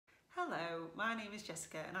my name is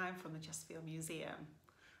Jessica and I'm from the Chesterfield Museum.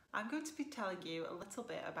 I'm going to be telling you a little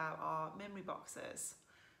bit about our memory boxes.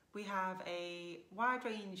 We have a wide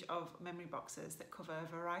range of memory boxes that cover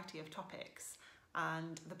a variety of topics,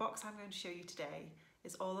 and the box I'm going to show you today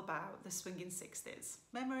is all about the swinging 60s.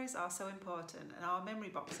 Memories are so important, and our memory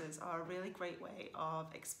boxes are a really great way of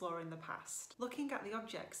exploring the past. Looking at the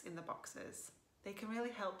objects in the boxes, they can really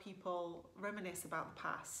help people reminisce about the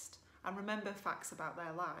past and remember facts about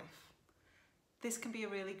their life. This can be a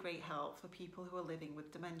really great help for people who are living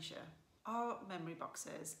with dementia. Our memory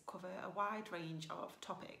boxes cover a wide range of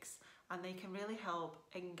topics, and they can really help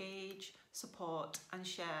engage, support and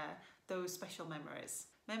share those special memories.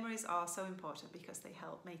 Memories are so important because they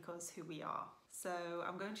help make us who we are. So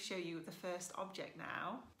I'm going to show you the first object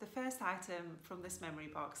now. The first item from this memory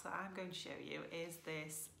box that I'm going to show you is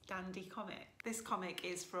this Dandy comic. This comic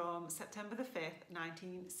is from September the 5th,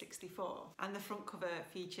 1964, and the front cover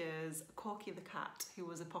features Corky the cat, who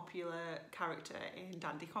was a popular character in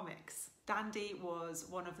Dandy comics. Dandy was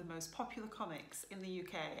one of the most popular comics in the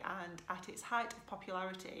UK, and at its height of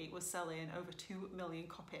popularity was selling over 2 million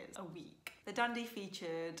copies a week. The Dandy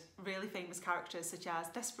featured really famous characters such as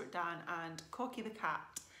Desperate Dan and Corky the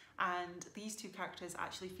cat, and these two characters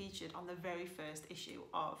actually featured on the very first issue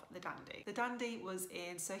of the Dandy. The Dandy was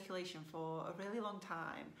in circulation for a really long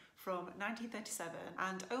time, from 1937,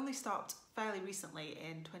 and only stopped fairly recently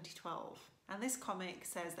in 2012. And this comic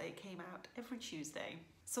says that it came out every Tuesday.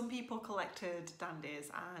 Some people collected Dandies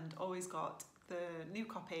and always got the new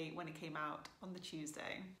copy when it came out on the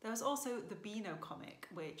Tuesday. There was also the Beano comic,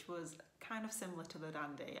 which was kind of similar to the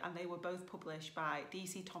Dandy, and they were both published by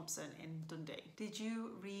D.C. Thompson in Dundee. Did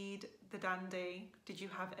you read the Dandy? Did you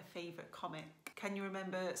have a favourite comic? Can you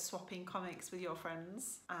remember swapping comics with your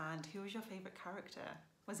friends? And who was your favourite character?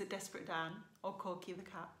 Was it Desperate Dan or Corky the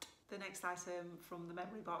cat? The next item from the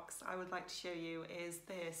memory box I would like to show you is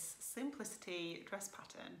this Simplicity dress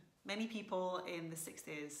pattern. Many people in the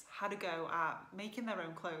 60s had a go at making their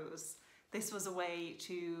own clothes. This was a way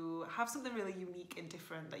to have something really unique and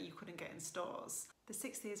different that you couldn't get in stores. The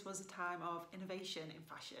 60s was a time of innovation in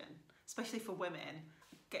fashion, especially for women.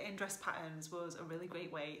 Getting dress patterns was a really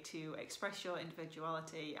great way to express your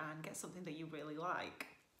individuality and get something that you really like.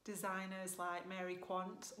 Designers like Mary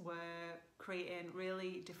Quant were creating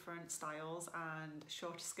really different styles and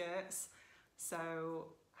shorter skirts, so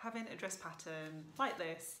having a dress pattern like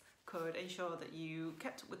this could ensure that you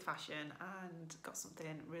kept up with fashion and got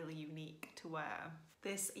something really unique to wear.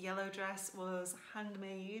 This yellow dress was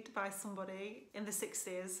handmade by somebody in the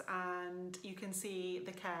 60s, and you can see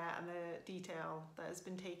the care and the detail that has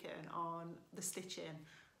been taken on the stitching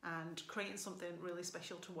and creating something really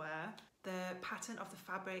special to wear. The pattern of the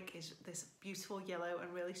fabric is this beautiful yellow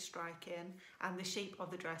and really striking, and the shape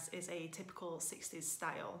of the dress is a typical 60s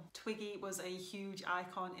style. Twiggy was a huge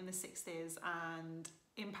icon in the 60s and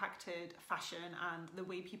impacted fashion and the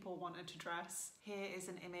way people wanted to dress. Here is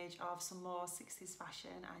an image of some more 60s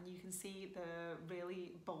fashion, and you can see the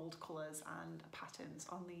really bold colours and patterns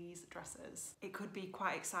on these dresses. It could be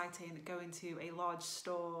quite exciting going to a large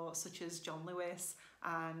store such as John Lewis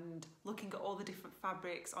and looking at all the different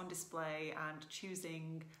fabrics on display and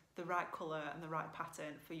choosing the right colour and the right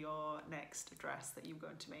pattern for your next dress that you're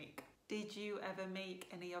going to make. Did you ever make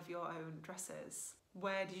any of your own dresses?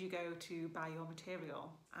 Where did you go to buy your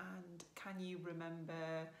material? And can you remember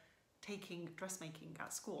taking dressmaking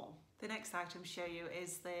at school? The next item to show you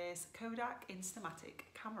is this Kodak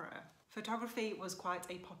Instamatic Camera. Photography was quite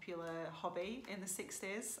a popular hobby in the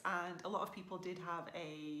 60s, and a lot of people did have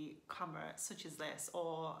a camera such as this,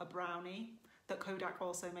 or a Brownie that Kodak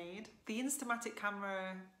also made. The Instamatic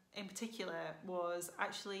camera in particular was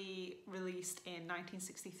actually released in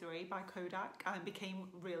 1963 by Kodak and became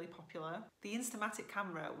really popular. The Instamatic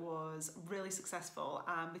camera was really successful,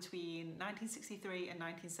 and between 1963 and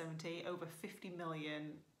 1970 over 50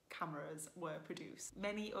 million cameras were produced.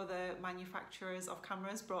 Many other manufacturers of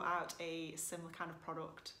cameras brought out a similar kind of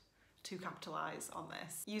product to capitalise on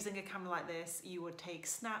this. Using a camera like this, you would take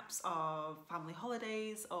snaps of family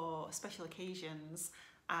holidays or special occasions,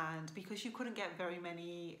 and because you couldn't get very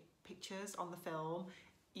many pictures on the film,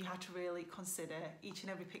 you had to really consider each and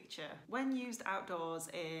every picture. When used outdoors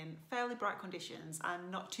in fairly bright conditions and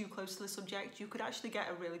not too close to the subject, you could actually get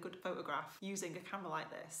a really good photograph using a camera like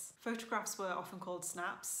this. Photographs were often called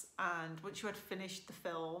snaps, and once you had finished the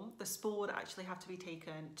film, the spool would actually have to be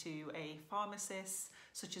taken to a pharmacist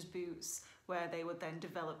such as Boots, where they would then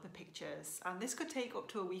develop the pictures, and this could take up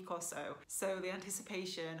to a week or so. So the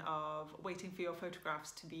anticipation of waiting for your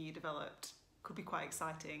photographs to be developed Could be quite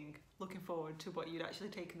exciting, looking forward to what you'd actually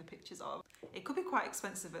taken the pictures of. It could be quite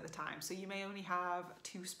expensive at the time, so you may only have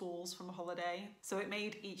 2 spools from a holiday, so it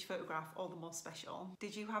made each photograph all the more special.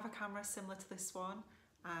 Did you have a camera similar to this one?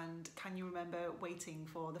 And can you remember waiting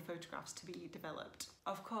for the photographs to be developed?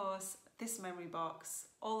 Of course, this memory box,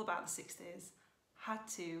 all about the 60s, had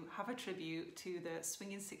to have a tribute to the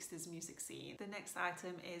Swinging Sixties music scene. The next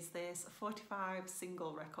item is this 45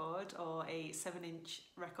 single record, or a 7-inch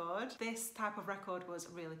record. This type of record was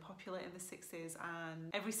really popular in the 60s,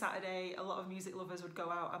 and every Saturday a lot of music lovers would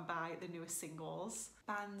go out and buy the newest singles.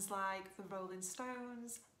 Bands like the Rolling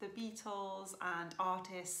Stones, the Beatles, and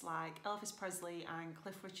artists like Elvis Presley and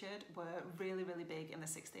Cliff Richard were really big in the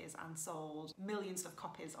 60s and sold millions of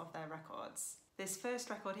copies of their records. This first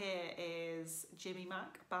record here is Jimmy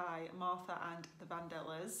Mac by Martha and the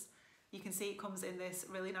Vandellas. You can see it comes in this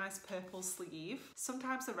really nice purple sleeve.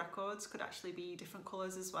 Sometimes the records could actually be different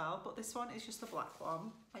colours as well, but this one is just a black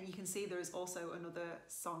one. And you can see there is also another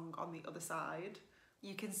song on the other side.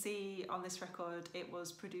 You can see on this record it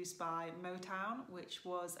was produced by Motown, which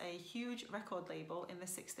was a huge record label in the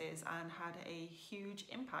 60s and had a huge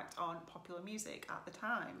impact on popular music at the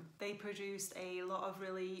time. They produced a lot of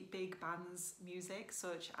really big bands' music,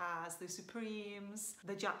 such as the Supremes,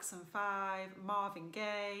 the Jackson 5, Marvin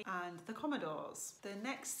Gaye, and the Commodores. The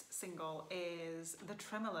next single is the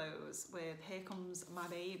Tremolos with Here Comes My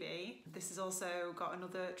Baby. This has also got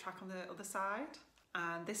another track on the other side.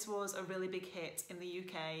 And this was a really big hit in the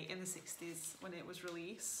UK in the 60s when it was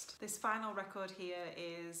released. This final record here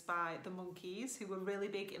is by the Monkees, who were really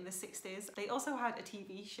big in the 60s. They also had a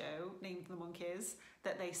TV show named The Monkees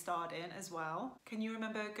that they starred in as well. Can you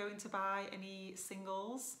remember going to buy any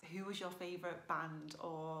singles? Who was your favourite band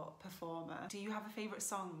or performer? Do you have a favourite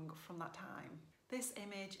song from that time? This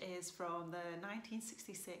image is from the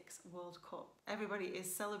 1966 World Cup. Everybody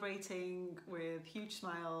is celebrating with huge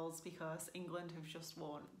smiles because England have just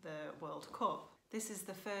won the World Cup. This is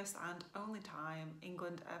the first and only time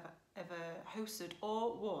England ever hosted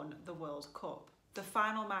or won the World Cup. The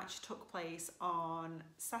final match took place on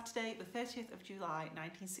Saturday, the 30th of July,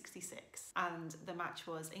 1966, and the match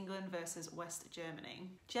was England versus West Germany.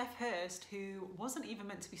 Geoff Hurst, who wasn't even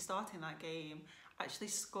meant to be starting that game, actually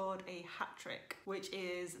scored a hat-trick, which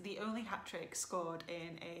is the only hat-trick scored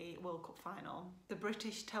in a World Cup final. The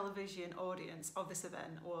British television audience of this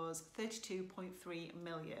event was 32.3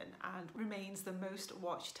 million and remains the most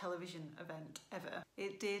watched television event ever.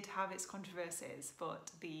 It did have its controversies,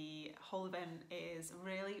 but the whole event is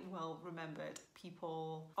really well remembered.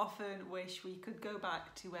 People often wish we could go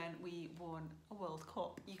back to when we won a World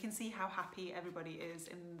Cup. You can see how happy everybody is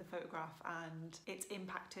in the photograph, and it's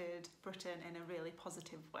impacted Britain in a really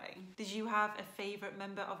positive way. Did you have a favourite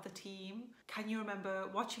member of the team? Can you remember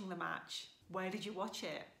watching the match? Where did you watch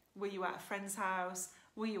it? Were you at a friend's house?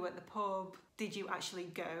 Were you at the pub? Did you actually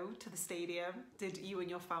go to the stadium? Did you and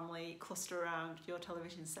your family cluster around your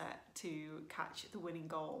television set to catch the winning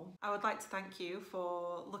goal? I would like to thank you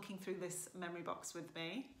for looking through this memory box with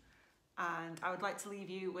me, and I would like to leave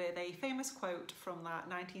you with a famous quote from that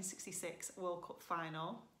 1966 World Cup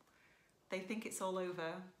final. They think it's all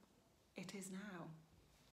over. It is now.